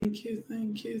Thank you,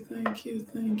 thank you, thank you,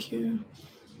 thank you.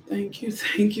 Thank you,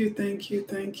 thank you, thank you,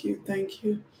 thank you, thank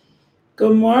you.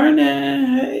 Good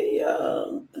morning. Hey,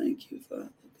 y'all. Thank you, Father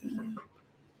God.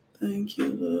 Thank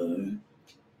you, Lord.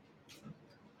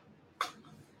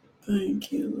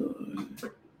 Thank you,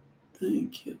 Lord.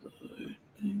 Thank you, Lord.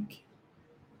 Thank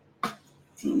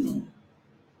you.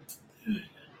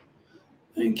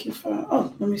 Thank you, Father.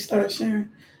 Oh, let me start sharing.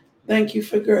 Thank you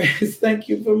for grace. Thank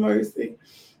you for mercy.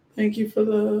 Thank you for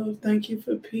love. Thank you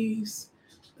for peace.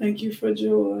 Thank you for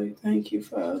joy. Thank you,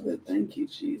 Father. Thank you,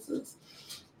 Jesus.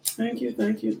 Thank you,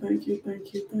 thank you, thank you,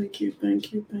 thank you, thank you,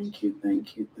 thank you, thank you,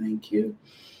 thank you, thank you.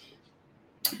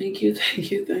 Thank you,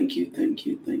 thank you, thank you, thank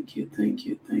you, thank you, thank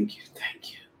you, thank you,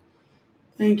 thank you.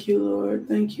 Thank you, Lord.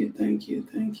 Thank you, thank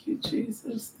you,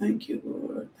 Jesus. Thank you,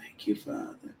 Lord. Thank you,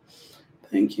 Father.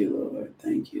 Thank you, Lord.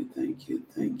 Thank you, thank you,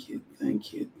 thank you,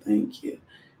 thank you, thank you,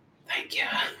 thank you.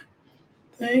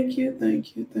 Thank you,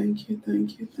 thank you, thank you,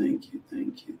 thank you, thank you,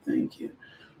 thank you, thank you.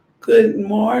 Good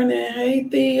morning. Hey,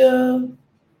 Thea.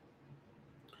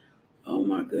 Oh,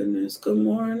 my goodness. Good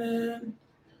morning.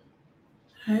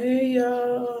 Hey,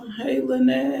 y'all. Hey,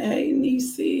 Lynette. Hey,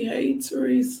 Nisi. Hey,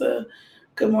 Teresa.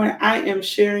 Good morning. I am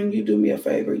sharing. You do me a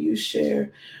favor. You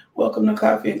share. Welcome to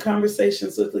Coffee and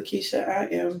Conversations with Lakeisha. I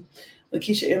am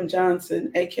Lakeisha M.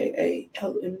 Johnson, a.k.a.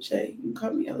 LMJ. You can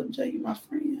call me LMJ. You're my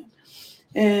friend.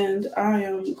 And I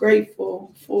am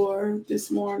grateful for this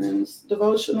morning's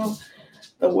devotional,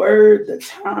 the word, the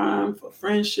time, for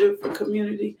friendship, for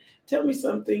community. Tell me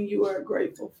something you are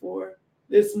grateful for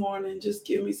this morning. Just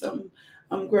give me something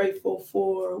I'm grateful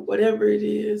for, whatever it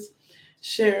is.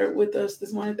 Share it with us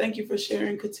this morning. Thank you for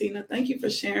sharing, Katina. Thank you for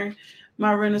sharing,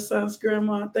 my Renaissance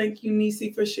grandma. Thank you,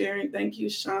 Nisi, for sharing. Thank you,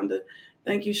 Shonda.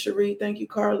 Thank you, Cherie. Thank you,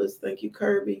 Carlos. Thank you,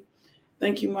 Kirby.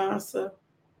 Thank you, Masa.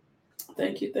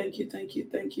 Thank you, thank you, thank you,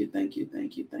 thank you, thank you,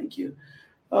 thank you, thank you.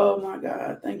 Oh my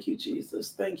God. Thank you,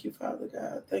 Jesus. Thank you, Father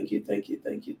God. Thank you, thank you,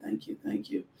 thank you, thank you, thank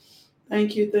you.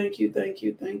 Thank you, thank you, thank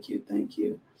you, thank you, thank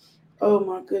you. Oh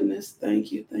my goodness.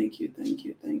 Thank you, thank you, thank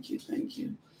you, thank you, thank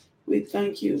you. We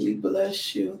thank you. We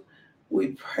bless you. We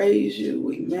praise you.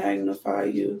 We magnify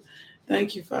you.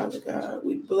 Thank you, Father God.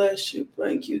 We bless you.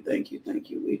 Thank you, thank you, thank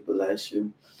you. We bless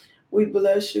you. We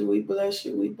bless you. We bless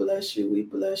you. We bless you. We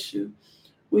bless you.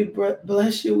 We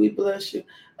bless you. We bless you.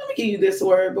 Let me give you this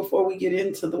word before we get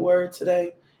into the word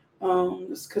today.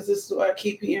 Because this is what I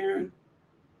keep hearing.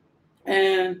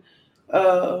 And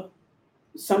uh,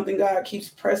 something God keeps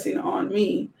pressing on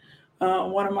me.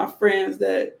 One of my friends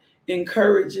that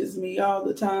encourages me all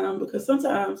the time because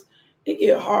sometimes it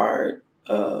get hard.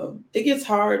 It gets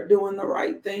hard doing the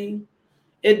right thing.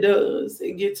 It does.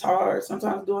 It gets hard.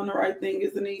 Sometimes doing the right thing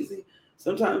isn't easy.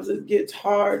 Sometimes it gets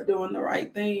hard doing the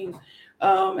right thing.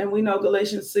 And we know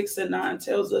Galatians 6:9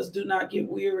 tells us, do not get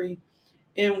weary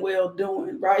in well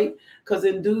doing, right? Because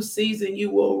in due season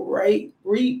you will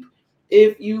reap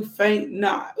if you faint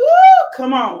not. Ooh,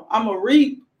 come on. I'm a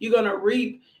reap. You're gonna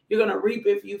reap. You're gonna reap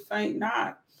if you faint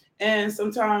not. And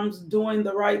sometimes doing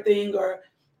the right thing or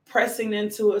pressing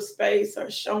into a space or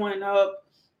showing up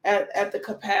at the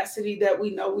capacity that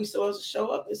we know we're supposed to show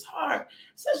up is hard.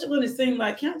 Especially when it seems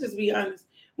like, can I just be honest?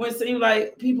 When it seems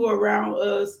like people around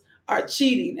us are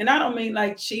cheating. And I don't mean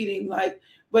like cheating, like,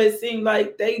 but it seemed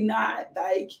like they not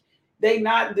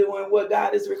doing what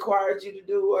God has required you to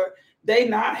do, or they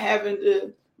not having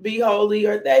to be holy,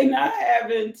 or they not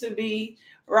having to be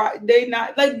right. They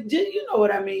not like, you know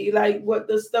what I mean? Like what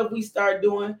the stuff we start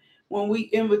doing when we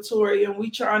inventory and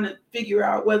we trying to figure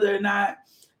out whether or not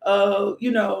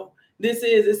you know, this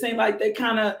is, it seems like they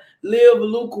kind of live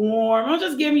lukewarm. I'm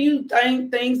just giving you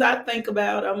things I think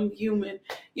about. I'm human,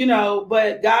 you know,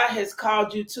 but God has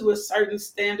called you to a certain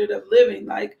standard of living.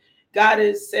 Like God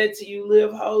has said to you,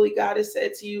 live holy. God has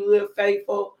said to you, live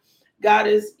faithful. God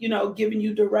is, you know, giving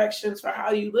you directions for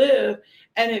how you live.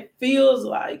 And it feels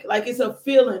like it's a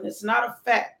feeling. It's not a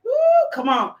fact. Woo, come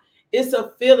on. It's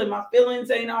a feeling. My feelings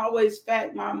ain't always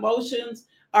fact. My emotions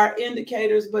are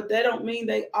indicators, but they don't mean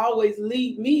they always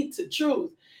lead me to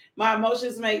truth. My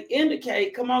emotions may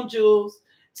indicate, come on, Jules.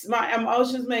 My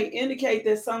emotions may indicate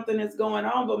that something is going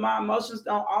on, but my emotions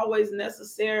don't always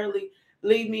necessarily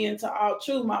lead me into all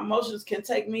truth. My emotions can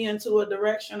take me into a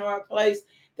direction or a place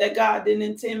that God didn't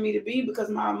intend me to be because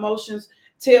my emotions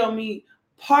tell me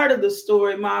part of the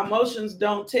story. My emotions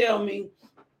don't tell me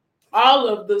all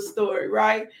of the story,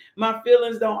 right? My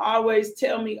feelings don't always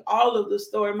tell me all of the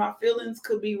story. My feelings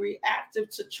could be reactive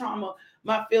to trauma.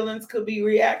 My feelings could be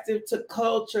reactive to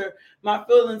culture. My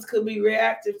feelings could be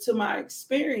reactive to my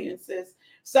experiences.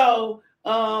 So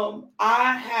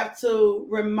I have to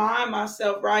remind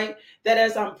myself, right, that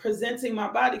as I'm presenting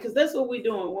my body, because that's what we're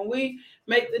doing when we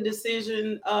make the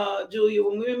decision, Julia,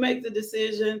 when we make the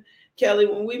decision, Kelly,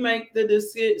 when we make the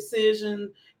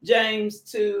decision, James,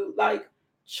 to like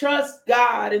trust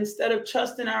God instead of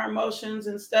trusting our emotions,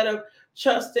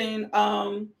 trusting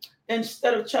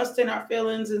instead of trusting our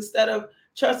feelings, instead of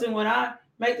trusting, when I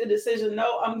make the decision,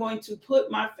 no, I'm going to put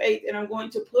my faith and I'm going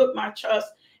to put my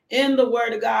trust in the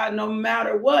word of God no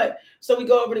matter what. So we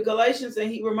go over to Galatians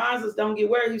and he reminds us, don't get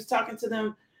weary. He was talking to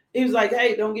them. He was like,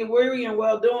 hey, don't get weary and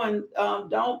well doing.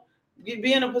 Don't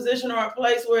be in a position or a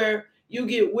place where you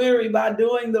get weary by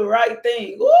doing the right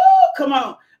thing. Woo, come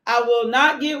on. I will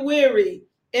not get weary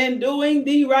in doing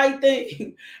the right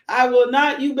thing. I will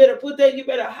not. You better put that, you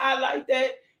better highlight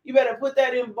that. You better put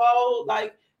that in bold,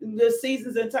 like the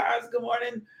seasons and times. Good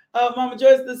morning, Mama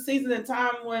Joyce. The season and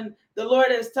time when the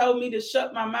Lord has told me to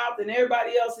shut my mouth and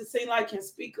everybody else, it seems like, can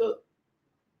speak up.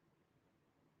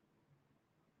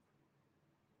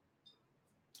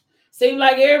 Seems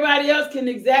like everybody else can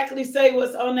exactly say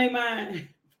what's on their mind.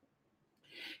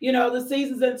 The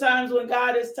seasons and times when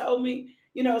God has told me,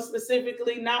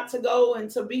 specifically not to go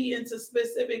and to be into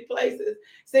specific places.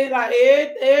 Seems like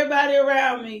everybody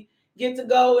around me get to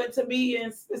go and to be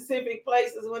in specific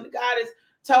places when God has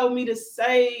told me to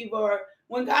save, or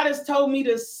when God has told me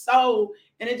to sow.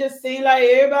 And it just seems like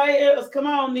everybody else, come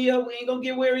on, Neil, we ain't gonna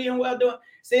get weary and well doing.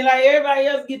 Seems like everybody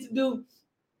else get to do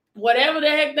whatever the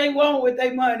heck they want with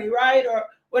their money, right? Or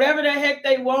whatever the heck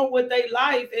they want with their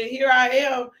life. And here I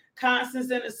am,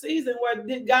 Constance, in a season where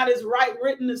God has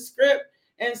written the script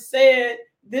and said,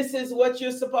 this is what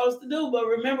you're supposed to do. But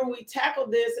remember, we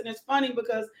tackled this, and it's funny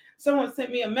because someone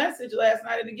sent me a message last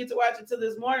night. I didn't get to watch it till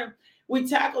this morning. We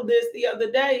tackled this the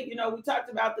other day. We talked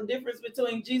about the difference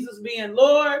between Jesus being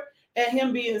Lord and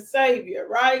him being Savior,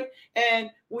 right? And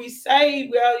we say,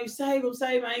 well, you save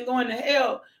him, I ain't going to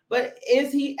hell. But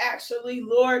is he actually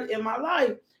Lord in my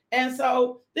life? And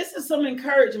so this is some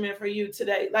encouragement for you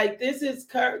today. Like this is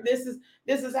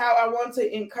how I want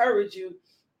to encourage you.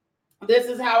 This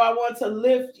is how I want to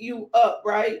lift you up,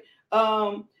 right?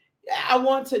 I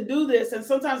want to do this. And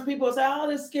sometimes people say, oh,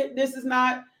 this is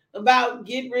not about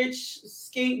get rich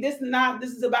scheme. This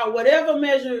is about whatever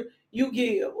measure you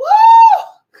give.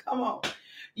 Woo! Come on.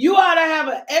 You ought to have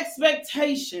an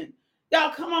expectation.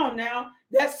 Y'all, come on now.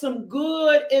 That some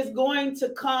good is going to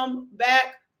come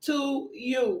back to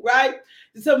you, right?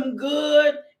 Some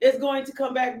good is going to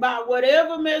come back by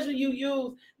whatever measure you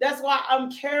use. That's why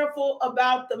I'm careful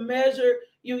about the measure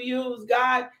you use.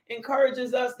 God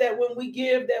encourages us that when we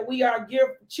give, that we are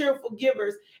cheerful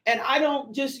givers. And I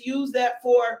don't just use that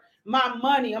for my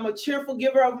money. I'm a cheerful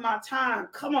giver of my time.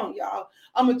 Come on, y'all.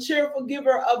 I'm a cheerful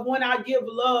giver of when I give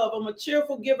love. I'm a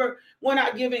cheerful giver when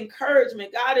I give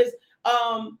encouragement.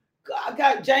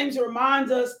 God, James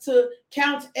reminds us to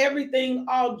count everything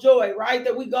all joy, right?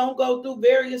 That we're going to go through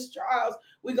various trials.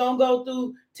 We're going to go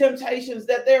through temptations,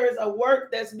 that there is a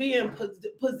work that's being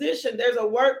positioned. There's a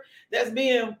work that's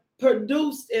being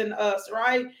produced in us,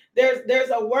 right? There's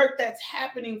a work that's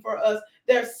happening for us.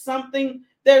 There's something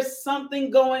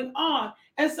going on.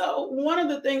 And so one of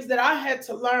the things that I had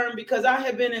to learn, because I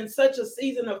have been in such a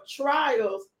season of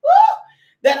trials,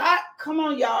 come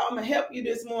on, y'all, I'm going to help you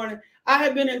this morning. I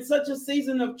have been in such a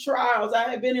season of trials. I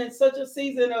have been in such a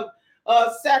season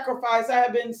of sacrifice. I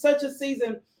have been in such a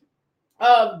season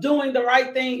of doing the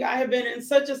right thing. I have been in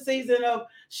such a season of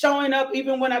showing up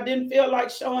even when I didn't feel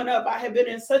like showing up. I have been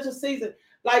in such a season.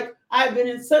 Like I've been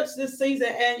in such this season.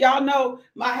 And y'all know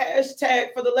my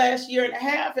hashtag for the last year and a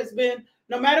half has been,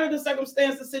 no matter the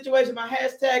circumstance, the situation, my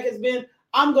hashtag has been,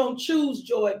 I'm going to choose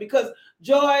joy, because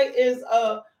joy is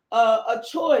a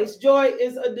choice. Joy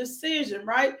is a decision,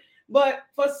 right? But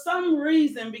for some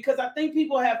reason, because I think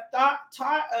people have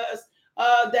taught us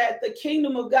that the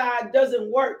kingdom of God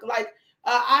doesn't work. Like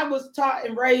I was taught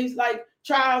and raised like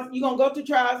trials. You're going to go through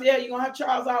trials. Yeah, you're going to have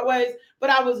trials always. But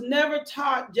I was never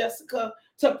taught, Jessica,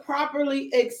 to properly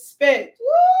expect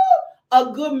a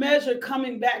good measure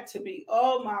coming back to me.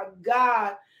 Oh my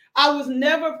God. I was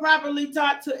never properly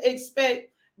taught to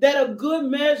expect that a good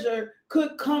measure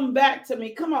could come back to me.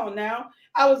 Come on now.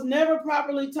 I was never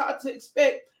properly taught to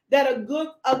expect that a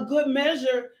good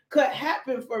measure could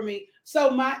happen for me. So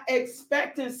my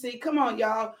expectancy, come on,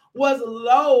 y'all, was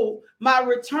low. My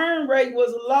return rate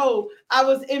was low. I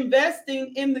was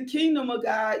investing in the kingdom of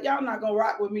God. Y'all not going to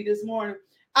rock with me this morning.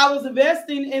 I was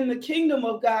investing in the kingdom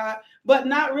of God, but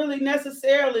not really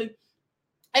necessarily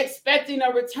expecting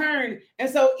a return. And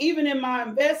so even in my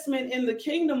investment in the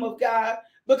kingdom of God,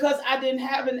 because I didn't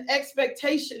have an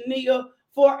expectation, Nia,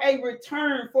 for a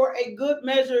return, for a good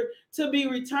measure to be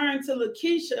returned to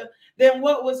Lakeisha, then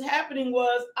what was happening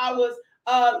was I was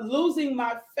losing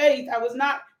my faith. I was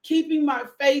not keeping my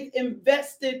faith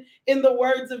invested in the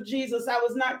words of Jesus. I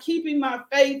was not keeping my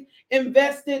faith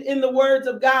invested in the words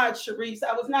of God, Sharice.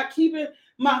 I was not keeping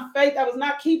my faith. I was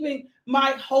not keeping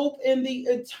my hope in the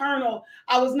eternal.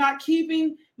 I was not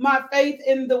keeping my faith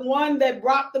in the one that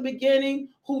brought the beginning,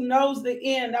 who knows the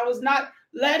end. I was not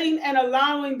letting and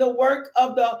allowing the work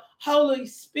of the Holy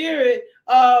Spirit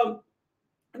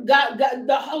God,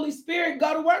 the Holy Spirit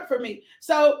go to work for me.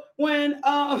 So when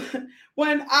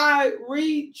I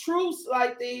read truths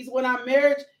like these, when I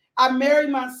married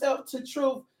myself to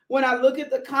truth. When I look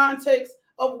at the context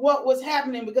of what was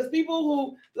happening, because people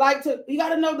who like to, you got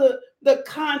to know the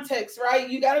context, right?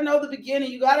 You got to know the beginning.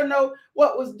 You got to know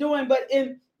what was doing. But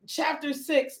in chapter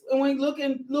 6, and when we look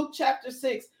in Luke chapter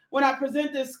 6, when I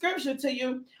present this scripture to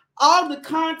you, all the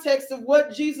context of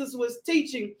what Jesus was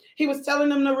teaching. He was telling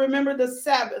them to remember the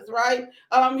Sabbath, right?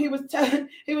 He was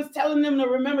telling them to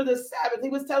remember the Sabbath. He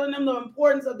was telling them the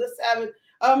importance of the Sabbath.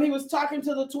 He was talking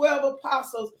to the 12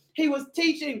 apostles. He was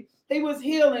teaching. He was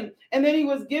healing. And then he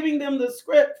was giving them the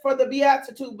script for the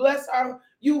Beatitude. Blessed are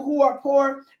you who are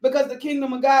poor, because the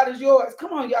kingdom of God is yours.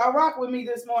 Come on, y'all, rock with me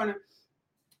this morning.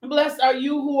 Blessed are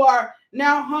you who are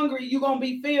now hungry. You're going to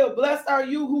be filled. Blessed are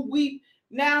you who weep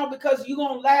now, because you're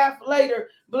going to laugh later.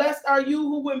 Blessed are you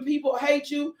who, when people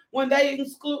hate you, when they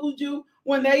exclude you,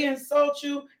 when they insult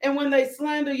you, and when they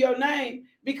slander your name,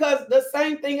 because the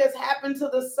same thing has happened to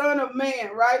the Son of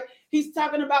Man, right? He's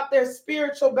talking about their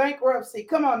spiritual bankruptcy.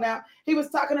 Come on now. He was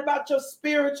talking about your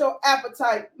spiritual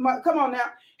appetite. Come on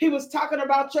now. He was talking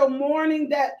about your mourning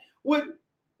that would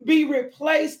be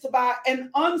replaced by an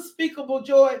unspeakable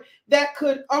joy that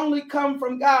could only come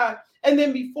from God. And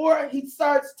then before he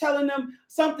starts telling them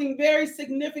something very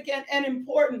significant and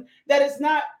important, that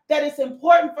it's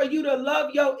important for you to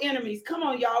love your enemies. Come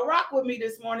on, y'all, rock with me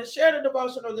this morning. Share the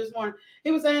devotional this morning. He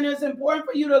was saying it's important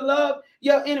for you to love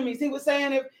your enemies. He was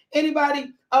saying if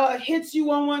anybody hits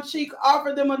you on one cheek,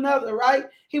 offer them another, right?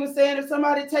 He was saying if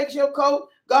somebody takes your coat,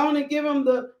 go on and give them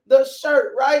the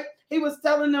shirt, right? He was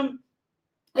telling them,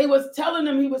 he was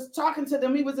talking to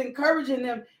them, he was encouraging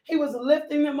them, he was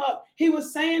lifting them up. He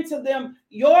was saying to them,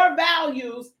 your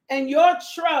values and your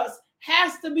trust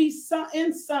has to be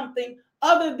in something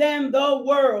other than the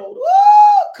world. Woo!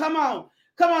 Come on.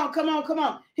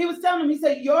 He was telling them, he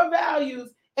said, your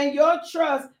values and your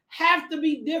trust have to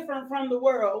be different from the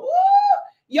world. Woo!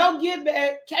 Your give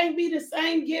back can't be the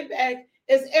same give back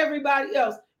as everybody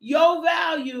else. Your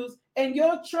values and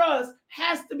your trust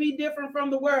has to be different from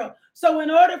the world. So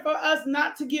in order for us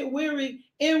not to get weary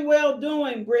in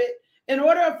well-doing, Britt, in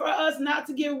order for us not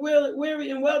to get weary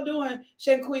in well-doing,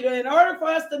 Shanquita, in order for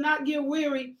us to not get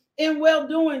weary in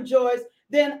well-doing, Joyce,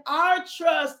 then our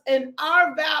trust and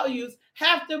our values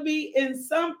have to be in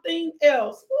something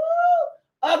else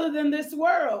other than this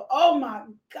world. Oh my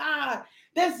God.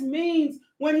 This means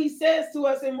when he says to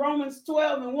us in Romans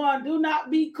 12:1, do not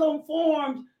be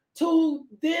conformed to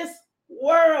this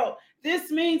world.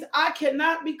 This means I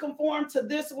cannot be conformed to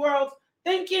this world's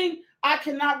thinking. I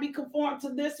cannot be conformed to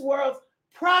this world's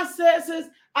processes.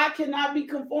 I cannot be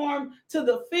conformed to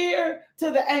the fear,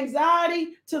 to the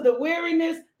anxiety, to the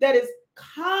weariness that is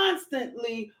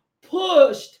constantly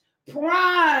pushed,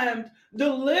 primed,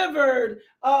 delivered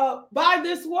by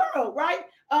this world, right?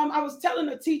 I was telling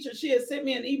a teacher, she had sent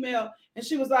me an email, and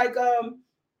she was like,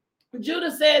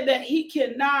 Judah said that he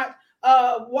cannot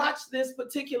watch this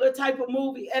particular type of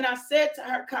movie. And I said to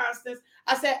her, Constance,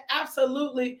 I said,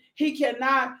 absolutely, he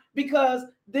cannot, because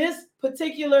this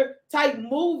particular type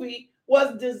movie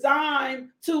was designed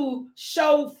to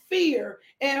show fear.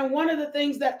 And one of the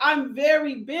things that I'm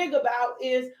very big about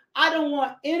is I don't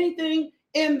want anything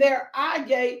in their eye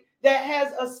gate that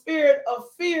has a spirit of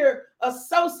fear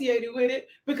associated with it,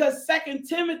 because 2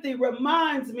 Timothy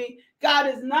reminds me, God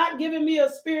is not giving me a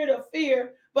spirit of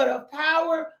fear, but of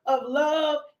power, of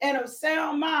love, and of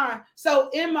sound mind. So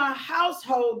in my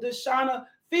household, Deshauna,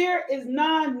 fear is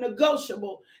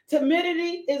non-negotiable.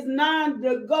 Timidity is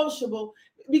non-negotiable,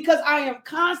 because I am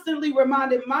constantly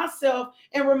reminding myself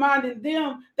and reminding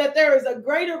them that there is a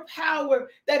greater power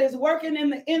that is working in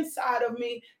the inside of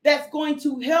me that's going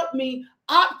to help me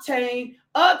obtain,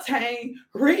 attain,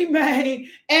 remain,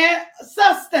 and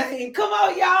sustain. Come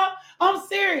on, y'all. I'm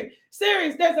serious.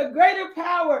 There's a greater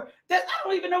power that I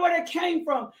don't even know where that came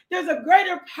from. There's a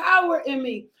greater power in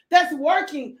me that's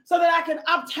working so that I can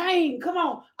obtain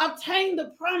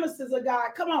the promises of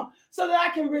God. Come on, so that I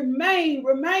can remain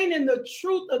in the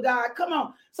truth of God. Come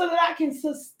on, so that I can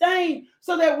sustain,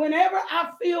 so that whenever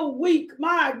I feel weak,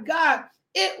 my God,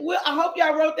 It will. I hope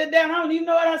y'all wrote that down. I don't even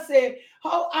know what I said.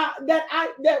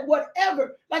 That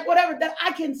whatever that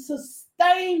I can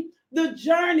sustain the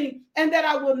journey, and that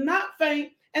I will not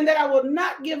faint, and that I will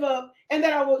not give up, and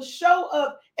that I will show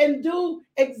up and do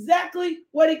exactly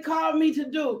what he called me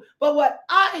to do. But what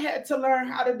I had to learn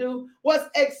how to do was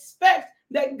expect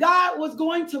that God was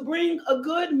going to bring a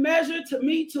good measure to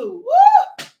me too.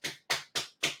 Woo!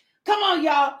 Come on,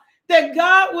 y'all. That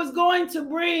God was going to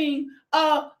bring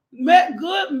a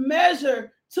good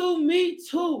measure to me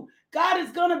too. God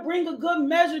is going to bring a good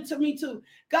measure to me too.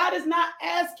 God is not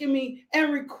asking me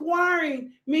and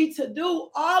requiring me to do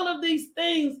all of these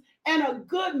things, and a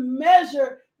good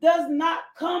measure does not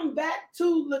come back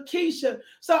to Lakeisha.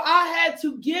 So I had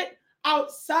to get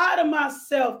outside of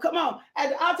myself. Come on. At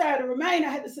the altar, I had to remain. I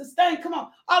had to sustain. Come on.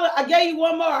 I gave you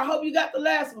one more. I hope you got the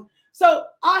last one. So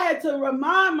I had to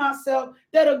remind myself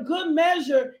that a good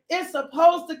measure is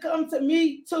supposed to come to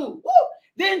me too. Woo!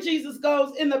 Then Jesus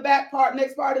goes in the next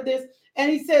part of this, and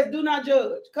he says, do not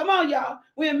judge. Come on, y'all.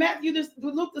 We're in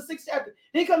Luke, the 6th chapter.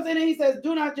 And he comes in and he says,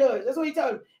 do not judge. That's what he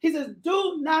told him. He says,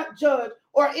 do not judge,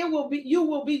 or you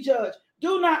will be judged.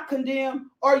 Do not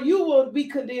condemn, or you will be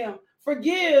condemned.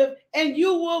 Forgive, and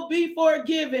you will be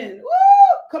forgiven.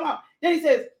 Woo! Come on. Then he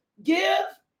says, give.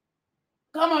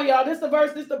 Come on, y'all. This is the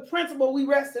verse. This is the principle we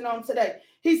resting on today.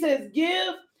 He says,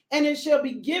 give, and it shall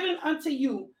be given unto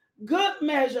you. Good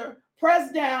measure,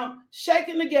 pressed down,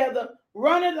 shaken together,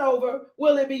 running over,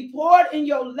 will it be poured in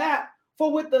your lap.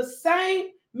 For with the same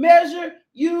measure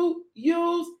you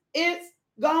use, it's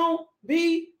going to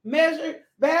be measured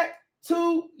back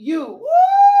to you. Woo!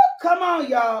 Come on,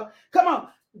 y'all. Come on.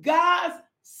 God's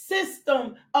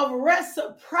system of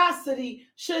reciprocity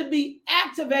should be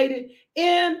activated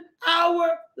in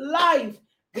our life.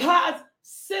 God's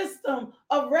system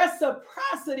of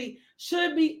reciprocity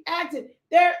should be active.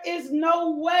 There is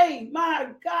no way, my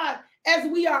God, as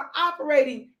we are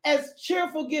operating as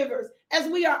cheerful givers, as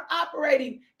we are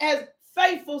operating as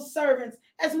faithful servants,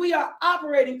 as we are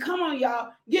operating, come on,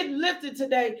 y'all, get lifted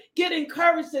today, get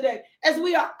encouraged today, as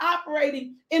we are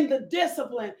operating in the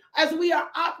discipline, as we are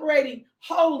operating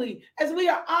holy, as we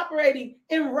are operating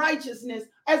in righteousness,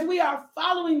 as we are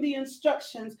following the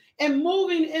instructions and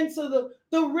moving into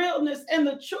the realness and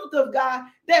the truth of God,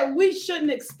 that we shouldn't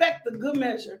expect the good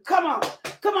measure. Come on,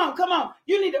 come on, come on.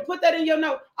 You need to put that in your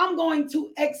note. I'm going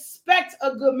to expect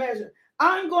a good measure.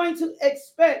 I'm going to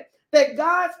expect that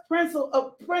God's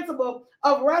principle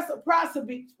of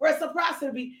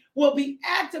reciprocity will be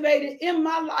activated in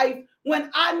my life when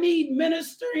I need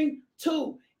ministering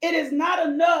to. It is not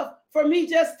enough for me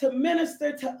just to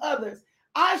minister to others.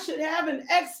 I should have an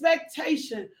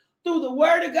expectation through the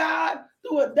word of God,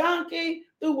 through a donkey,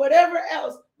 through whatever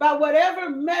else, by whatever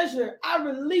measure I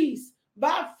release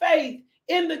by faith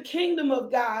in the kingdom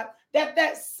of God,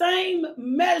 that same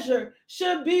measure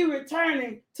should be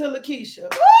returning to Lakeisha.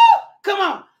 Woo! Come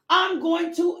on. I'm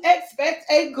going to expect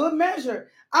a good measure.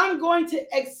 I'm going to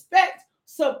expect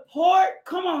support.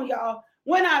 Come on, y'all.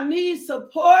 When I need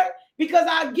support, because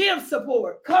I give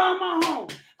support. Come on.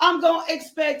 I'm going to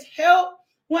expect help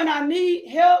when I need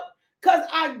help, because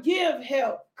I give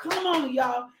help. Come on,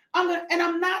 y'all. And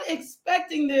I'm not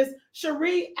expecting this,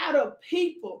 Cherie, out of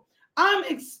people. I'm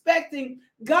expecting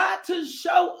God to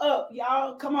show up,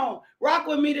 y'all. Come on, rock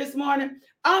with me this morning.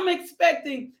 I'm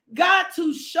expecting God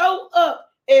to show up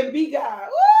and be God.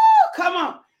 Woo, come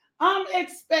on. I'm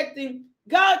expecting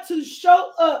God to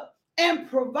show up and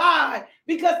provide,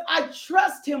 because I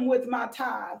trust him with my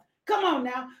tithe. Come on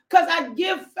now, because I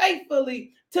give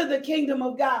faithfully to the kingdom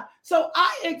of God. So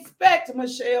I expect,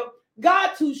 Michelle,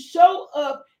 God to show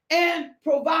up and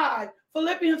provide.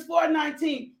 Philippians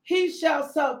 4:19, he shall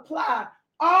supply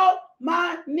all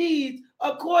my needs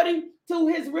according to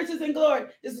his riches and glory.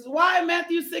 This is why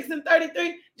Matthew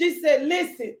 6:33, Jesus said,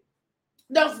 listen,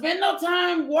 don't spend no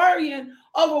time worrying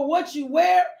over what you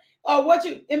wear or what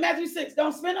you, in Matthew 6,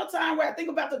 don't spend no time worrying. Think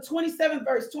about the 27th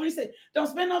verse, 26. Don't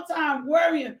spend no time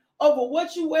worrying over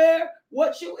what you wear,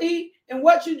 what you eat, and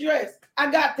what you dress. I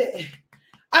got that.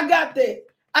 I got that.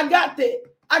 I got that.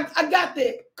 I got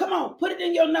that. Come on, put it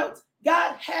in your notes.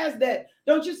 God has that.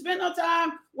 Don't you spend no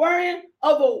time worrying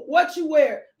over what you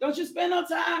wear. Don't you spend no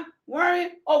time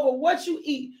worrying over what you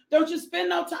eat. Don't you spend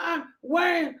no time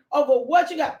worrying over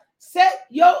what you got. Set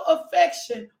your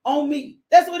affection on me.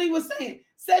 That's what he was saying.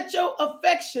 Set your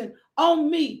affection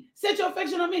on me. Set your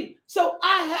affection on me. So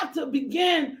I have to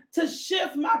begin to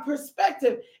shift my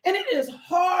perspective. And it is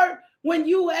hard when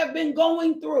you have been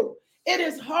going through. It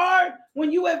is hard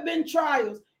when you have been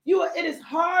trials. It is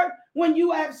hard when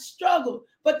you have struggled.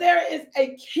 But there is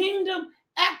a kingdom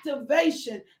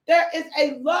activation. There is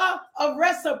a law of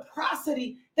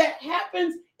reciprocity that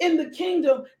happens in the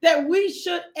kingdom that we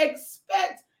should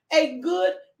expect a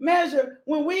good measure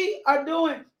when we are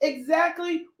doing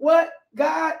exactly what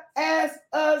God asks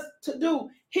us to do.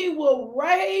 He will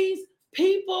raise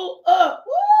people up.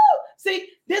 Woo! See,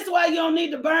 this is why you don't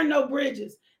need to burn no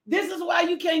bridges. This is why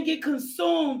you can't get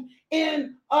consumed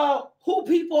in who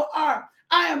people are.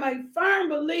 I am a firm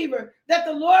believer that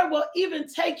the Lord will even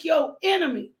take your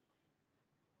enemy.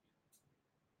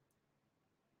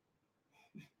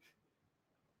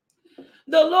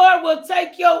 The Lord will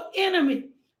take your enemy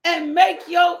and make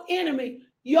your enemy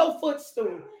your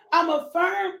footstool. I'm a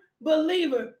firm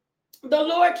believer the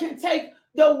Lord can take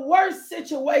the worst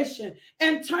situation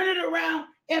and turn it around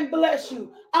and bless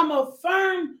you. I'm a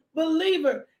firm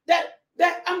believer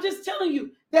that I'm just telling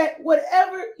you that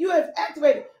whatever you have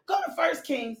activated, go to 1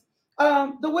 Kings,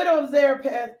 the widow of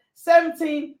Zarephath,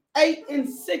 17, 8, and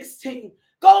 16.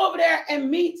 Go over there and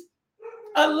meet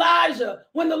Elijah.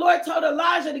 When the Lord told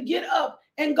Elijah to get up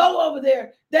and go over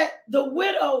there, that the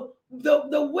widow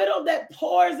that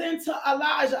pours into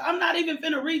Elijah, I'm not even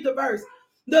going to read the verse.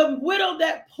 The widow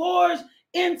that pours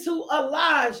into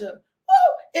Elijah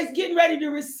is getting ready to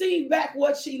receive back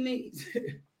what she needs.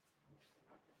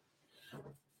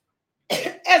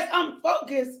 As I'm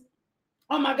focused,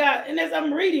 oh my God, and as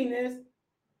I'm reading this,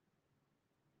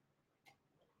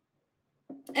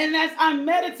 and as I'm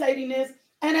meditating this,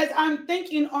 and as I'm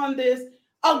thinking on this,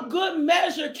 a good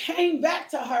measure came back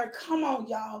to her. Come on,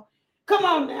 y'all. Come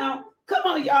on now. Come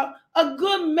on, y'all. A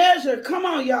good measure. Come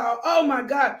on, y'all. Oh my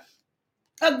God.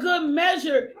 A good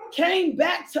measure came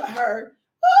back to her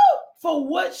for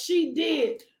what she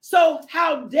did. So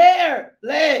how dare,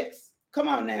 Lex, come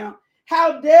on now.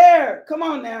 How dare, come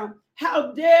on now.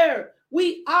 How dare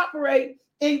we operate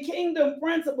in kingdom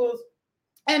principles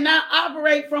and not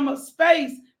operate from a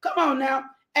space, come on now,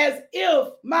 as if,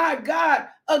 my God,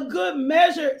 a good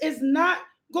measure is not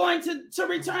going to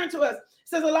return to us. It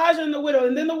says Elijah and the widow,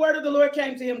 and then the word of the Lord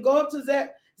came to him, go up to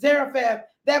Zarephath,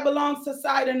 that belongs to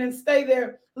Sidon, and stay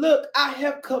there. Look, I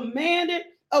have commanded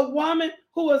a woman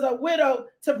who was a widow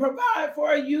to provide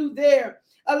for you there.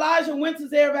 Elijah went to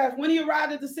Zarephath. When he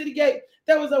arrived at the city gate,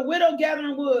 there was a widow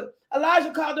gathering wood.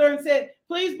 Elijah called her and said,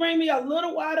 please bring me a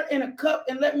little water in a cup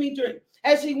and let me drink.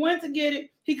 As she went to get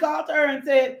it, he called to her and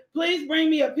said, please bring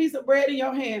me a piece of bread in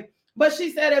your hand. But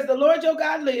she said, as the Lord your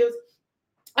God lives,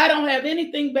 I don't have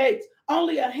anything baked,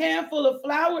 only a handful of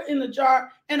flour in the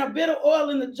jar and a bit of oil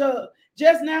in the jug.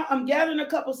 Just now, I'm gathering a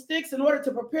couple sticks in order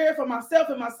to prepare for myself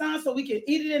and my son so we can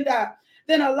eat it and die.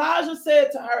 Then Elijah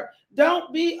said to her,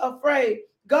 don't be afraid.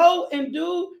 Go and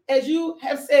do as you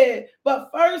have said, but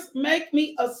first make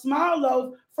me a small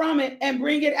loaf from it and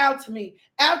bring it out to me.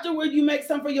 Afterward, you make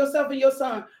some for yourself and your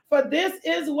son. For this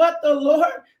is what the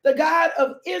Lord, the God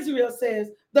of Israel, says.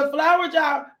 The flour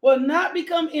jar will not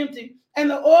become empty, and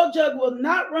the oil jug will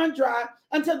not run dry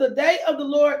until the day the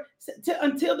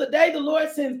Lord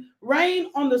sends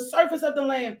rain on the surface of the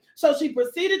land. So she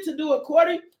proceeded to do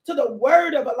according to the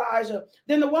word of Elijah.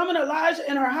 Then the woman Elijah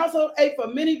and her household ate for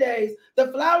many days.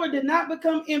 The flour did not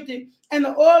become empty, and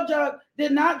the oil jug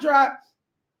did not dry,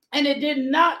 and it did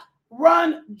not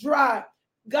run dry.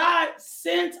 God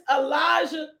sent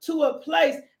Elijah to a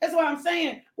place. That's what I'm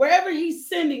saying. Wherever he's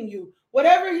sending you,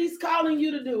 whatever he's calling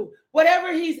you to do,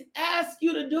 whatever he's asked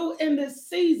you to do in this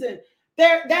season,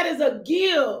 that is a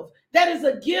give. That is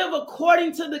a give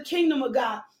according to the kingdom of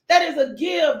God. That is a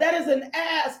give. That is an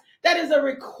ask. That is a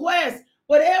request.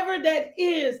 Whatever that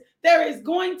is, there is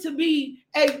going to be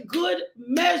a good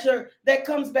measure that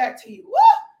comes back to you. Woo!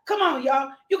 Come on,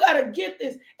 y'all. You got to get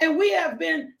this. And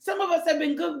some of us have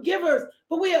been good givers,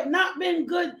 but we have not been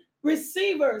good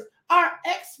receivers. Our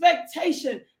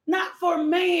expectation, not for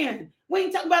man. We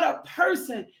ain't talking about a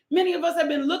person. Many of us have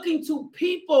been looking to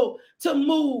people to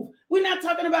move. We're not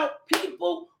talking about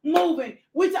people moving.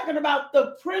 We're talking about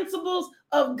the principles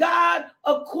of God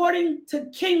according to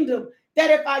kingdom. That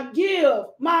if I give,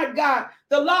 my God,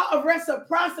 the law of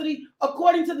reciprocity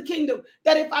according to the kingdom,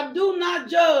 that if I do not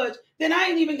judge, then I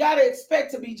ain't even got to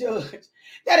expect to be judged.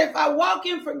 That if I walk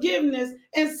in forgiveness,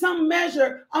 in some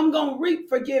measure, I'm going to reap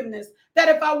forgiveness. That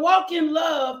if I walk in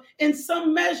love, in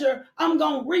some measure, I'm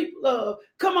going to reap love.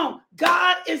 Come on.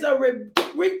 God is a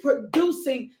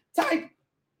reproducing type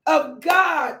of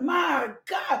God. My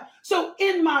God. So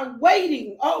in my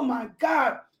waiting, oh my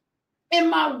God, in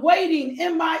my waiting,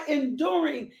 in my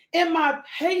enduring, in my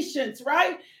patience,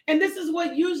 right? And this is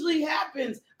what usually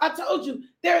happens. I told you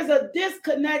there's a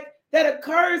disconnect that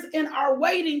occurs in our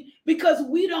waiting because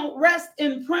we don't rest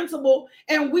in principle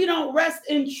and we don't rest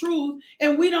in truth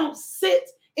and we don't sit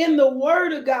in the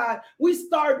word of God, we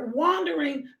start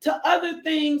wandering to other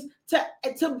things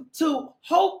to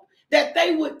hope that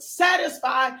they would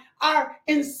satisfy our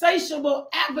insatiable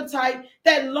appetite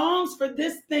that longs for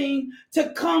this thing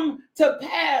to come to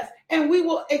pass. And we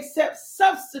will accept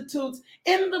substitutes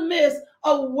in the midst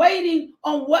of waiting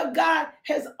on what God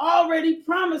has already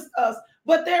promised us.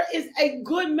 But there is a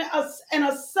good and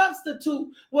a substitute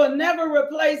will never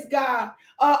replace God.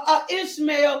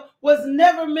 Ishmael was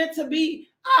never meant to be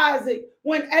Isaac.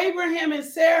 When Abraham and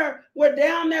Sarah were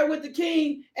down there with the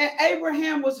king, and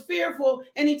Abraham was fearful,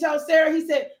 and he told Sarah, he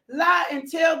said, lie and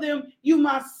tell them you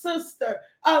my sister.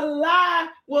 A lie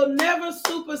will never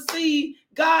supersede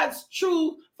God's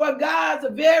truth for God's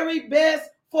very best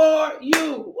for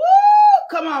you. Woo!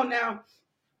 Come on now.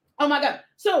 Oh my God.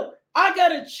 So I got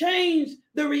to change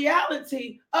the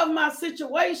reality of my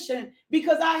situation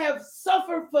because I have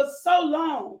suffered for so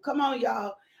long. Come on,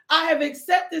 y'all. I have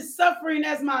accepted suffering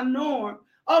as my norm.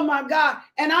 Oh my God.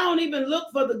 And I don't even look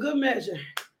for the good measure.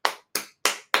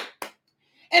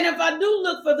 And if I do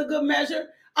look for the good measure,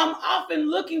 I'm often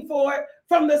looking for it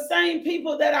from the same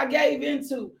people that I gave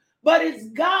into. But it's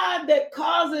God that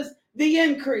causes the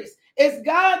increase. It's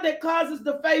God that causes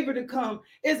the favor to come.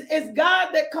 It's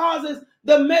God that causes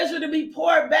the measure to be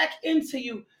poured back into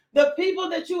you. The people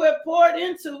that you have poured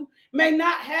into may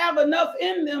not have enough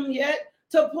in them yet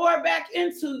to pour back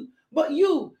into, but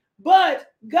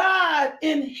God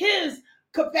in his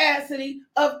capacity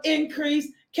of increase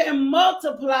can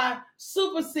multiply,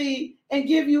 supersede, and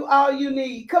give you all you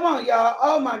need. Come on, y'all.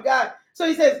 Oh my God. So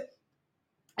he says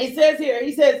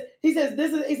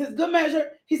good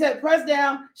measure. He said, press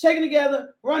down, shaking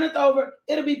together, runneth over.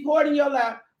 It'll be poured in your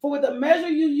lap. For with the measure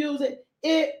you use it,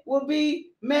 it will be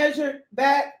measured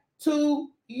back to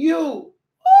you. Woo!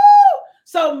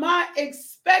 So my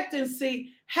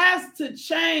expectancy has to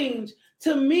change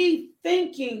to me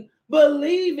thinking,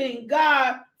 believing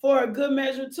God for a good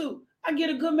measure too. I get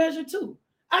a good measure too.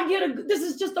 This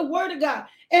is just the word of God.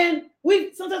 And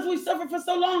sometimes we suffer for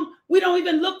so long, we don't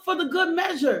even look for the good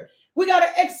measure. We got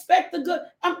to expect the good.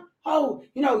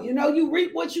 You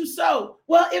reap what you sow.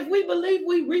 Well, if we believe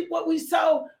we reap what we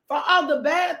sow for all the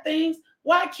bad things,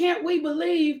 why can't we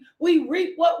believe we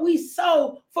reap what we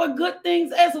sow for good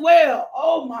things as well?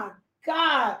 Oh my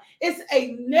God. It's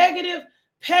a negative,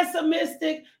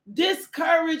 pessimistic,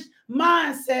 discouraged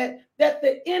mindset that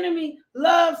the enemy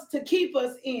loves to keep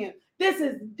us in. This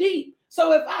is deep.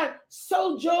 So if I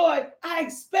sow joy, I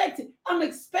expect it. I'm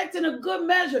expecting a good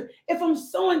measure. If I'm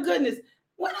sowing goodness,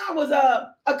 when I was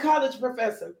a college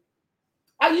professor,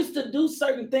 I used to do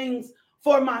certain things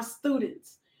for my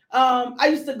students. I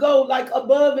used to go like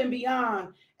above and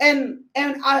beyond. And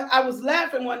I was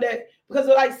laughing one day because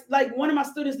like one of my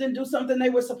students didn't do something they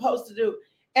were supposed to do.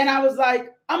 And I was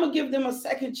like, I'm going to give them a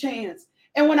second chance.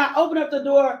 And when I opened up the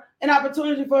door, an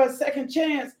opportunity for a second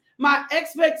chance, my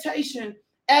expectation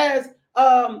as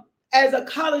a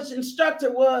college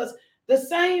instructor was the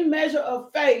same measure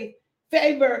of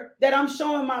favor that I'm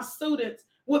showing my students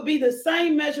would be the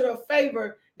same measure of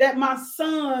favor that my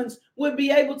sons would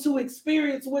be able to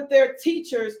experience with their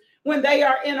teachers when they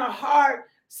are in a hard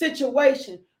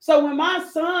situation. So when my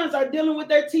sons are dealing with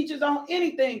their teachers on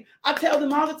anything, I tell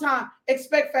them all the time,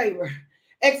 expect favor.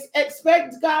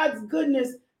 Expect God's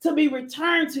goodness to be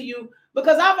returned to you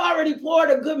because I've already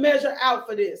poured a good measure out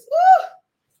for this.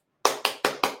 Woo!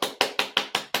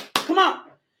 Come on.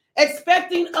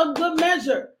 Expecting a good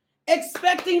measure.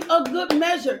 Expecting a good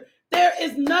measure. There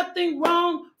is nothing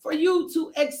wrong for you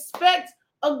to expect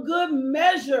a good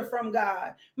measure from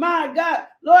God. My God,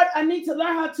 Lord, I need to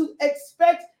learn how to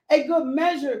expect a good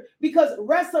measure because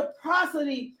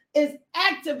reciprocity is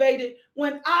activated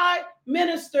when I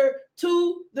minister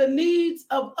to the needs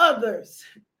of others.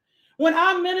 When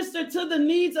I minister to the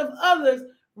needs of others,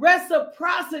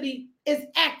 reciprocity is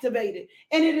activated.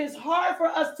 And it is hard for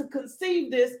us to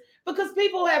conceive this because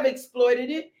people have exploited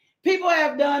it. People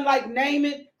have done like name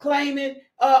it, claim it,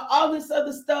 all this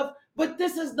other stuff. But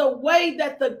this is the way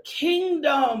that the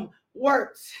kingdom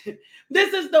works.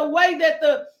 This is the way that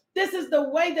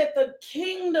the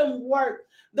kingdom works.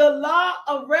 The law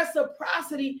of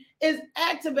reciprocity is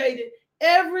activated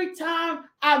every time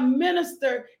I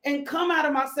minister and come out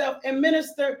of myself and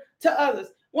minister to others.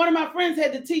 One of my friends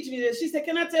had to teach me this. She said,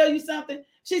 "Can I tell you something?"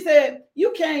 She said,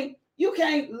 you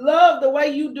can't love the way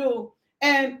you do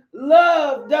and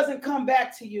love doesn't come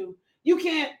back to you. You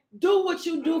can't do what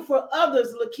you do for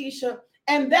others, Lakeisha,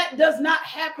 and that does not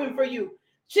happen for you.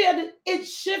 It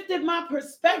shifted my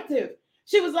perspective.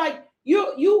 She was like,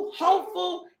 you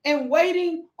hopeful and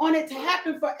waiting on it to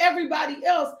happen for everybody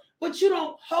else, but you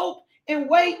don't hope and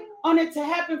wait on it to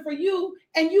happen for you.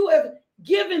 And you have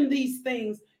given these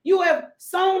things. You have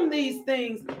sown these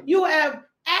things. You have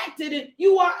acted it.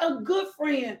 You are a good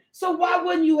friend. So why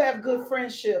wouldn't you have good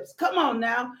friendships? Come on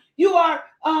now. You are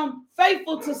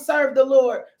faithful to serve the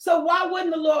Lord. So why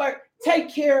wouldn't the Lord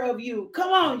take care of you?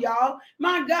 Come on, y'all.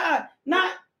 My God,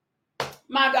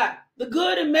 the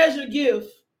good and measured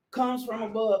gift comes from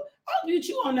above. I hope you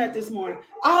chew on that this morning.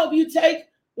 I hope you take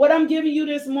what I'm giving you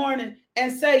this morning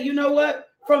and say, you know what?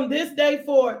 From this day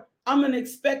forward, I'm going to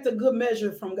expect a good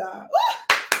measure from God.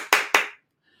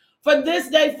 For this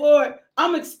day forward,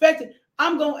 I'm going to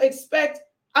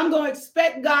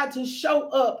expect God to show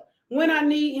up when I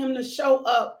need him to show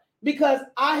up, because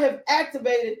I have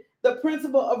activated the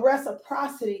principle of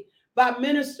reciprocity by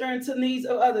ministering to needs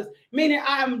of others. Meaning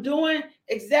I am doing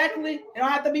exactly, I don't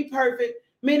have to be perfect,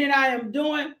 meaning I am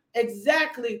doing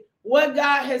exactly what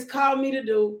God has called me to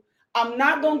do. I'm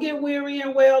not going to get weary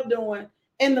and well doing.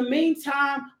 In the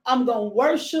meantime, I'm going to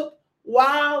worship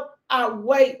while I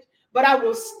wait, but I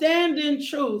will stand in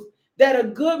truth that a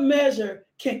good measure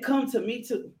can come to me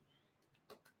too.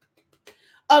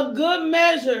 A good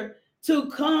measure can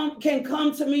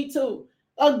come to me too.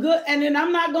 And then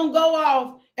I'm not going to go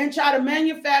off and try to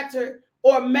manufacture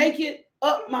or make it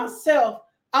up myself.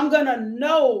 I'm going to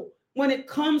know when it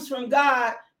comes from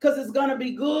God, because it's going to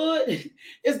be good,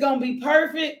 it's going to be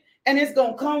perfect, and it's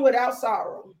going to come without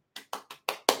sorrow.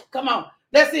 Come on.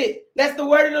 That's it. That's the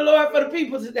word of the Lord for the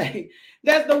people today.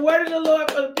 That's the word of the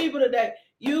Lord for the people today.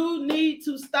 You need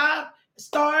to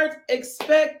start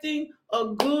expecting a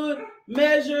good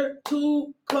measure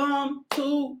to come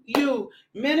to you.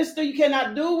 Minister, you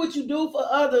cannot do what you do for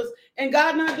others and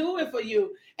God not do it for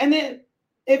you. And then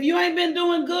if you ain't been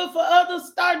doing good for others,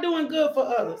 start doing good for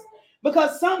others.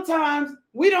 Because sometimes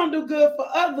we don't do good for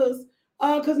others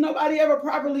because nobody ever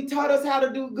properly taught us how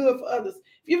to do good for others.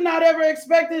 If you've not ever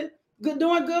expected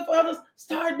doing good for others,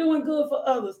 start doing good for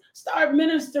others. Start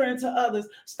ministering to others.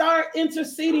 Start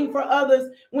interceding for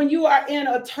others when you are in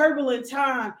a turbulent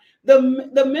time.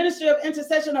 The ministry of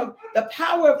intercession, of the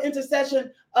power of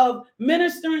intercession, of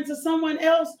ministering to someone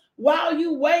else while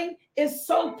you wait is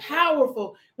so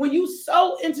powerful. When you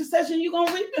sow intercession, you're going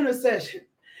to reap intercession.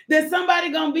 There's somebody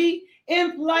going to be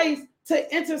in place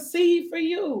to intercede for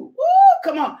you. Woo,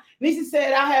 come on. Nisi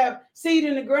said, I have seed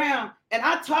in the ground. And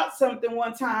I taught something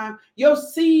one time. Your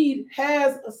seed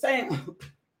has a sound.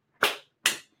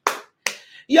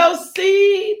 Your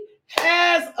seed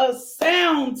has a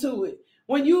sound to it.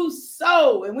 When you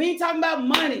sow, and we ain't talking about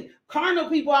money. Carnal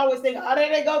people always think, oh, there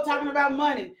they go talking about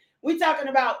money. We're talking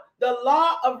about the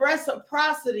law of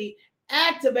reciprocity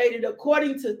activated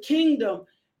according to kingdom.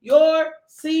 Your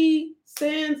seed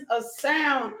sends a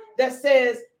sound that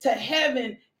says to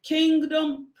heaven,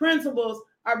 kingdom principles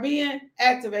are being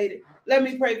activated. Let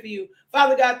me pray for you.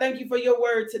 Father God, thank you for your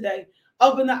word today.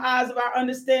 Open the eyes of our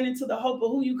understanding to the hope of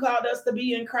who you called us to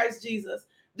be in Christ Jesus.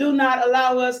 Do not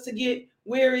allow us to get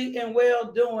weary and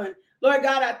well doing. Lord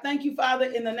God, I thank you, Father,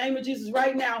 in the name of Jesus.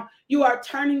 Right now, you are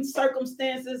turning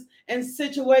circumstances and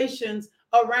situations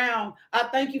around. I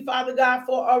thank you, Father God,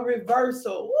 for a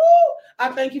reversal. Woo! I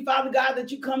thank you, Father God,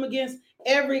 that you come against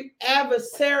every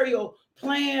adversarial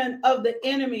plan of the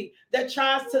enemy that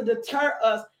tries to deter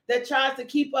us, that tries to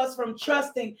keep us from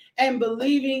trusting and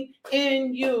believing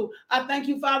in you. I thank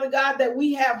you, Father God, that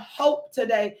we have hope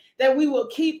today, that we will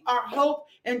keep our hope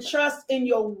and trust in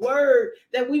your word,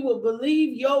 that we will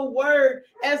believe your word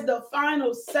as the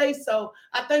final say so.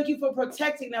 I thank you for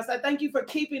protecting us. I thank you for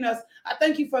keeping us. I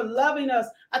thank you for loving us.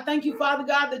 I thank you, Father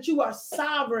God, that you are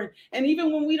sovereign. And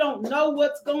even when we don't know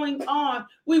what's going on,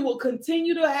 we will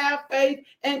continue to have faith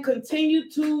and continue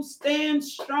to stand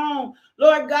strong.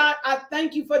 Lord God, I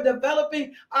thank you for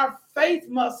developing our faith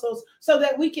muscles so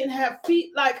that we can have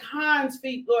feet like hinds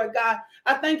feet, Lord God.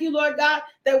 I thank you, Lord God,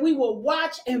 that we will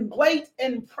watch and wait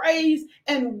and praise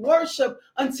and worship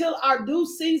until our due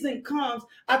season comes.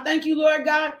 I thank you, Lord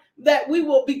God, that we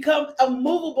will become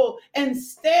immovable and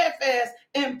steadfast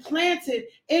and planted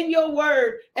in your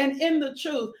word and in the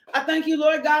truth. I thank you,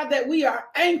 Lord God, that we are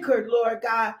anchored, Lord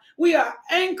God. We are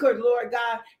anchored, Lord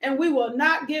God, and we will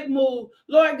not get moved.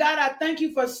 Lord God, I thank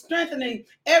you for strengthening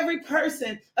every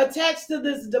person attached to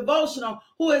this devotional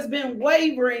who has been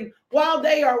wavering while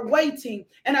they are waiting.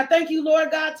 And I thank you,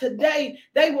 Lord God, today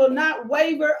they will not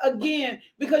waver again,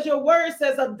 because your word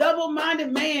says a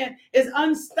double-minded man is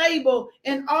unstable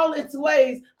in all its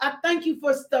ways. I thank you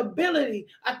for stability.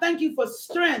 I thank you for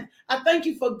strength. I thank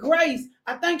you for grace.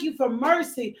 I thank you for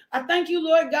mercy. I thank you,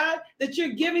 Lord God, that you're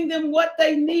giving them what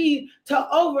they need to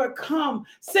overcome.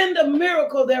 Send a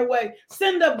miracle their way.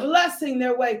 Send a blessing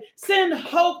their way. Send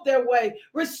hope their way.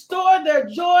 Restore their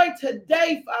joy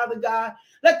today, Father God.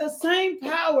 Let the same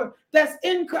power that's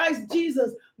in Christ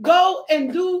Jesus go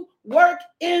and do work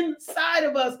inside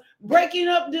of us, breaking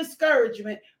up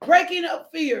discouragement, breaking up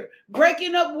fear,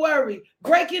 breaking up worry,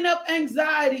 breaking up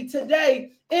anxiety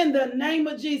today in the name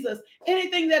of Jesus.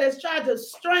 Anything that has tried to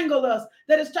strangle us,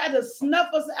 that has tried to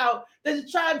snuff us out, that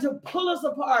has tried to pull us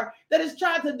apart, that has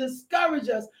tried to discourage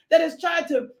us, that has tried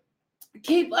to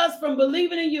keep us from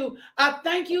believing in you. I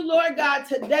thank you, Lord God,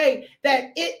 today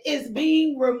that it is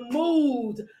being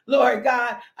removed, Lord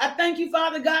God. I thank you,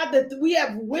 Father God, that we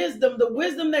have wisdom, the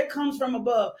wisdom that comes from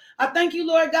above. I thank you,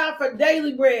 Lord God, for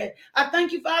daily bread. I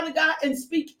thank you, Father God, and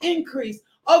speak increase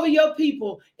over your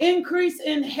people, increase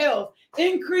in health,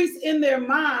 increase in their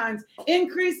minds,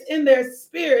 increase in their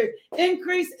spirit,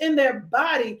 increase in their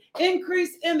body,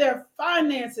 increase in their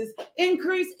finances,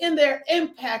 increase in their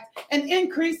impact, and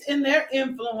increase in their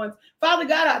influence. Father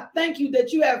God, I thank you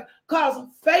that you have caused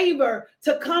favor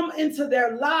to come into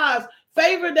their lives.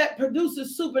 Favor that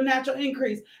produces supernatural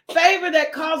increase. Favor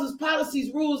that causes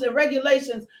policies, rules, and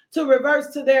regulations to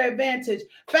reverse to their advantage.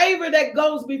 Favor that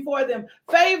goes before them.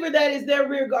 Favor that is their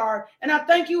rear guard. And I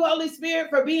thank you, Holy Spirit,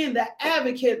 for being the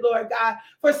advocate, Lord God,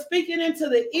 for speaking into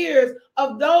the ears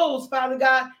of those, Father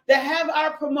God, that have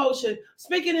our promotion,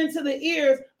 speaking into the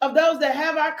ears of those that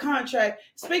have our contract,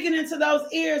 speaking into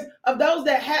those ears of those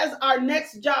that has our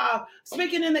next job,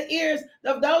 speaking in the ears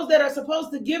of those that are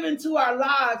supposed to give into our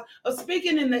lives, of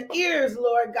speaking in the ears,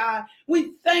 Lord God.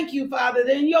 We thank you, Father,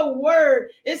 that in your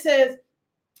word, it says,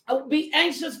 be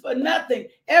anxious for nothing,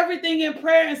 everything in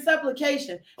prayer and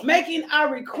supplication, making our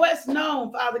requests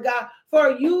known, Father God,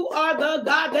 for you are the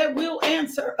God that will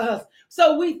answer us.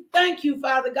 So we thank you,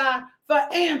 Father God, for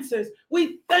answers.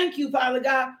 We thank you, Father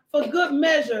God, for good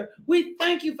measure. We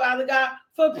thank you, Father God,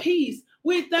 for peace.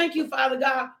 We thank you, Father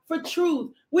God, for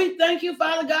truth. We thank you,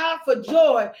 Father God, for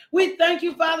joy. We thank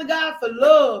you, Father God, for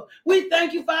love. We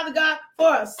thank you, Father God,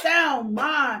 for a sound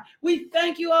mind. We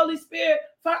thank you, Holy Spirit,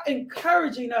 for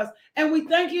encouraging us. And we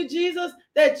thank you, Jesus,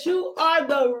 that you are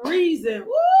the reason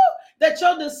that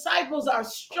your disciples are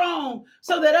strong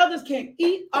so that others can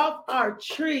eat off our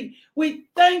tree. We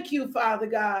thank you, Father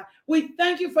God. We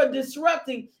thank you for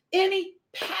disrupting any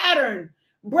pattern,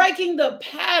 breaking the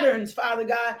patterns, Father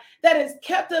God, that has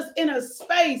kept us in a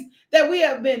space that we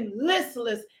have been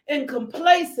listless and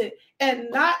complacent and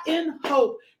not in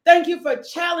hope. Thank you for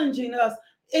challenging us,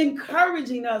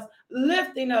 encouraging us,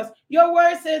 lifting us. Your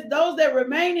word says those that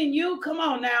remain in you, come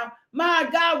on now, my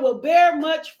God, will bear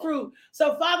much fruit.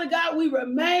 So, Father God, we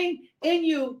remain in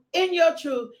you, in your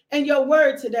truth, and your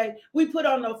word today. We put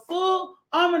on the full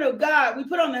armor of God. We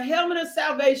put on the helmet of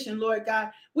salvation, Lord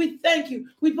God. We thank you.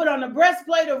 We put on the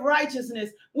breastplate of righteousness.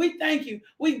 We thank you.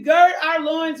 We gird our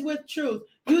loins with truth.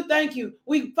 You thank you.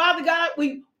 Father God,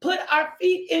 we put our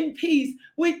feet in peace.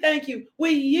 We thank you. We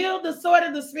yield the sword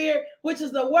of the Spirit, which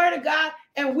is the word of God,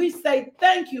 and we say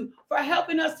thank you for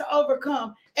helping us to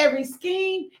overcome every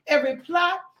scheme, every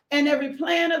plot, and every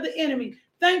plan of the enemy.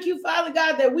 Thank you, Father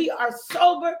God, that we are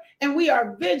sober and we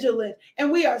are vigilant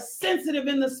and we are sensitive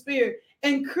in the spirit.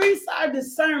 Increase our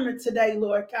discernment today,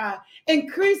 Lord God.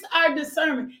 Increase our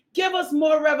discernment. Give us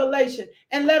more revelation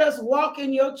and let us walk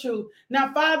in your truth.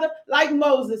 Now, Father, like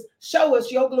Moses, show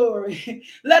us your glory.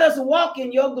 Let us walk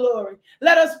in your glory.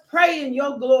 Let us pray in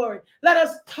your glory. Let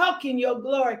us talk in your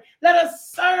glory. Let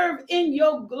us serve in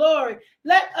your glory.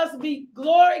 Let us be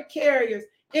glory carriers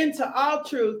into all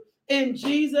truth. In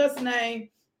Jesus' name,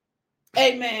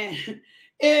 amen.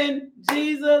 In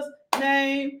Jesus'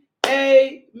 name,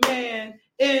 amen.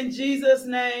 In Jesus'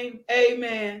 name,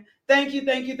 amen. Thank you,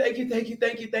 thank you, thank you, thank you,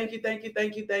 thank you, thank you, thank you,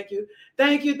 thank you, thank you.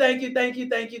 Thank you, thank you, thank you,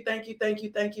 thank you, thank you, thank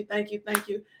you, thank you, thank you, thank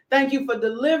you. Thank you for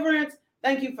deliverance.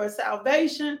 Thank you for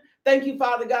salvation. Thank you,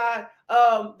 Father God,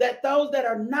 that those that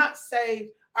are not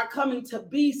saved are coming to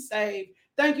be saved.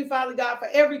 Thank you, Father God, for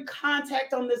every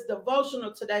contact on this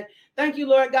devotional today. Thank you,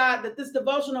 Lord God, that this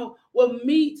devotional will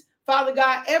meet, Father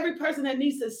God, every person that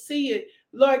needs to see it.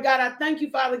 Lord God, I thank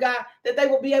you, Father God, that they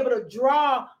will be able to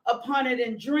draw upon it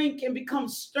and drink and become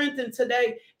strengthened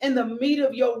today in the meat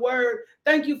of your word.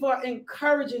 Thank you for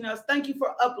encouraging us. Thank you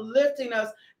for uplifting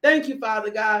us. Thank you, Father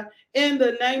God, in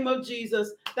the name of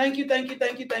Jesus. Thank you, thank you,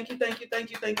 thank you, thank you, thank you, thank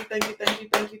you, thank you, thank you, thank you,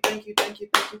 thank you, thank you, thank you,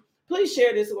 thank you. Please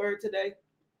share this word today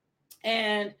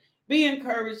and be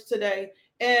encouraged today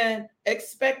and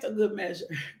expect a good measure.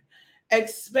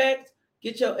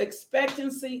 Get your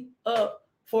expectancy up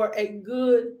for a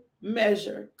good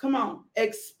measure. Come on,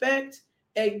 expect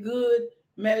a good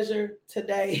measure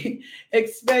today.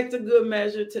 Expect a good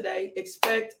measure today.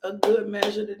 Expect a good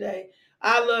measure today.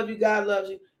 I love you. God loves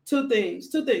you. Two things.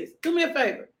 Do me a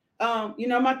favor. You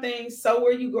know my thing, sow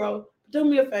where you grow. Do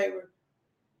me a favor.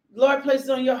 Lord places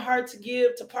on your heart to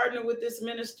give, to partner with this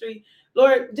ministry.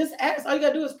 Lord, just ask. All you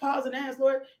gotta do is pause and ask,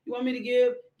 Lord, you want me to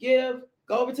give? Give.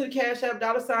 Go over to the Cash App,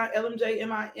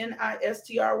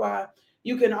 $LMJMINISTRY.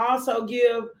 You can also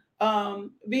give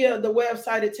via the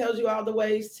website. It tells you all the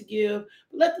ways to give.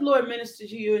 Let the Lord minister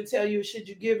to you and tell you, should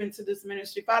you give into this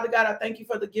ministry. Father God, I thank you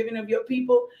for the giving of your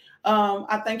people.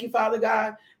 I thank you, Father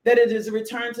God, that it is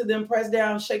returned to them, pressed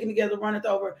down, shaken together, runneth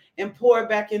over, and poured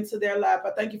back into their life.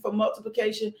 I thank you for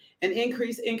multiplication and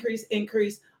increase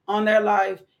on their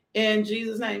life. In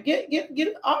Jesus' name, get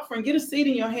an offering, get a seed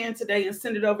in your hand today and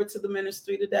send it over to the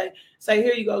ministry today. Say,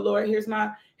 here you go, Lord. Here's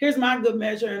my good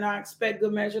measure, and I expect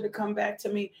good measure to come back to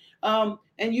me. And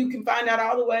you can find out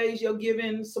all the ways your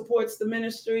giving supports the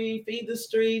ministry, Feed the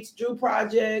Streets, Drew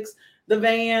Projects, the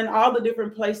van, all the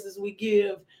different places we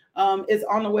give is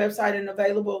on the website and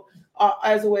available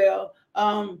as well.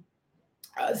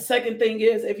 Second thing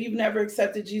is, if you've never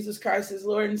accepted Jesus Christ as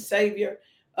Lord and Savior,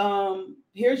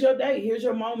 here's your day, here's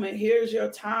your moment, here's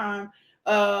your time,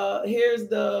 here's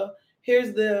the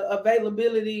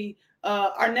availability.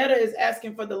 Arnetta is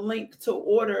asking for the link to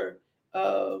order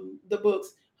the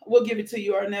books. We'll give it to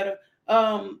you, Arnetta.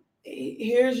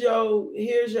 Here's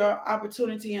your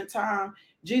opportunity and time.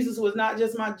 Jesus was not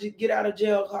just my get out of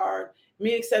jail card.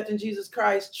 Me accepting Jesus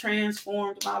Christ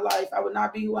transformed my life. I would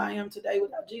not be who I am today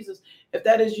without Jesus. If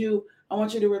that is you, I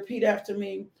want you to repeat after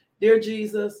me. Dear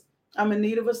Jesus, I'm in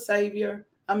need of a Savior.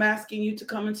 I'm asking you to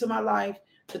come into my life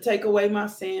to take away my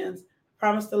sins. I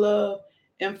promise to love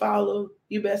and follow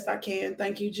you best I can.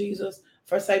 Thank you, Jesus,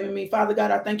 for saving me. Father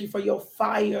God, I thank you for your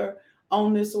fire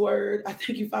on this word. I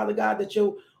thank you, Father God, that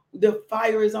the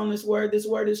fire is on this word. This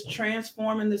word is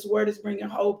transforming. This word is bringing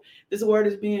hope. This word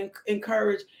is being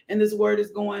encouraged. And this word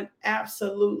is going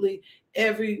absolutely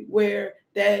everywhere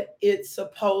that it's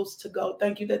supposed to go.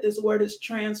 Thank you that this word is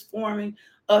transforming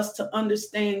us to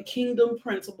understand kingdom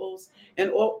principles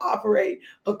and operate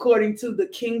according to the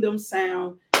kingdom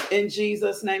sound. In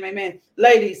Jesus' name, amen.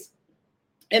 Ladies,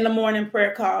 in the morning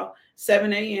prayer call,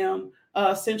 7 a.m.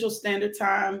 Central Standard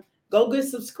Time. Go get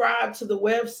subscribed to the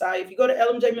website. If you go to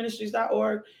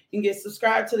lmjministries.org, you can get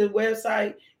subscribed to the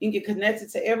website. You can get connected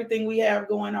to everything we have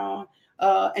going on.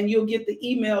 And you'll get the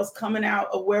emails coming out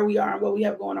of where we are and what we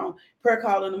have going on. Prayer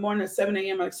call in the morning at 7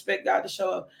 a.m. I expect God to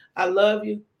show up. I love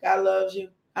you. God loves you.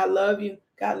 I love you.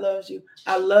 God loves you.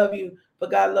 I love you.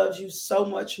 But God loves you so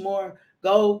much more.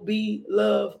 Go be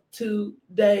loved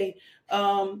today.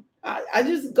 I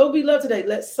just go be loved today.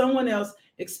 Let someone else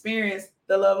experience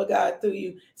the love of God through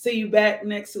you. See you back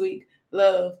next week.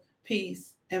 Love,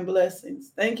 peace, and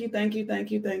blessings. Thank you, thank you,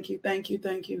 thank you, thank you, thank you,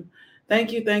 thank you,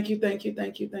 thank you, thank you, thank you,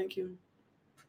 thank you, thank you.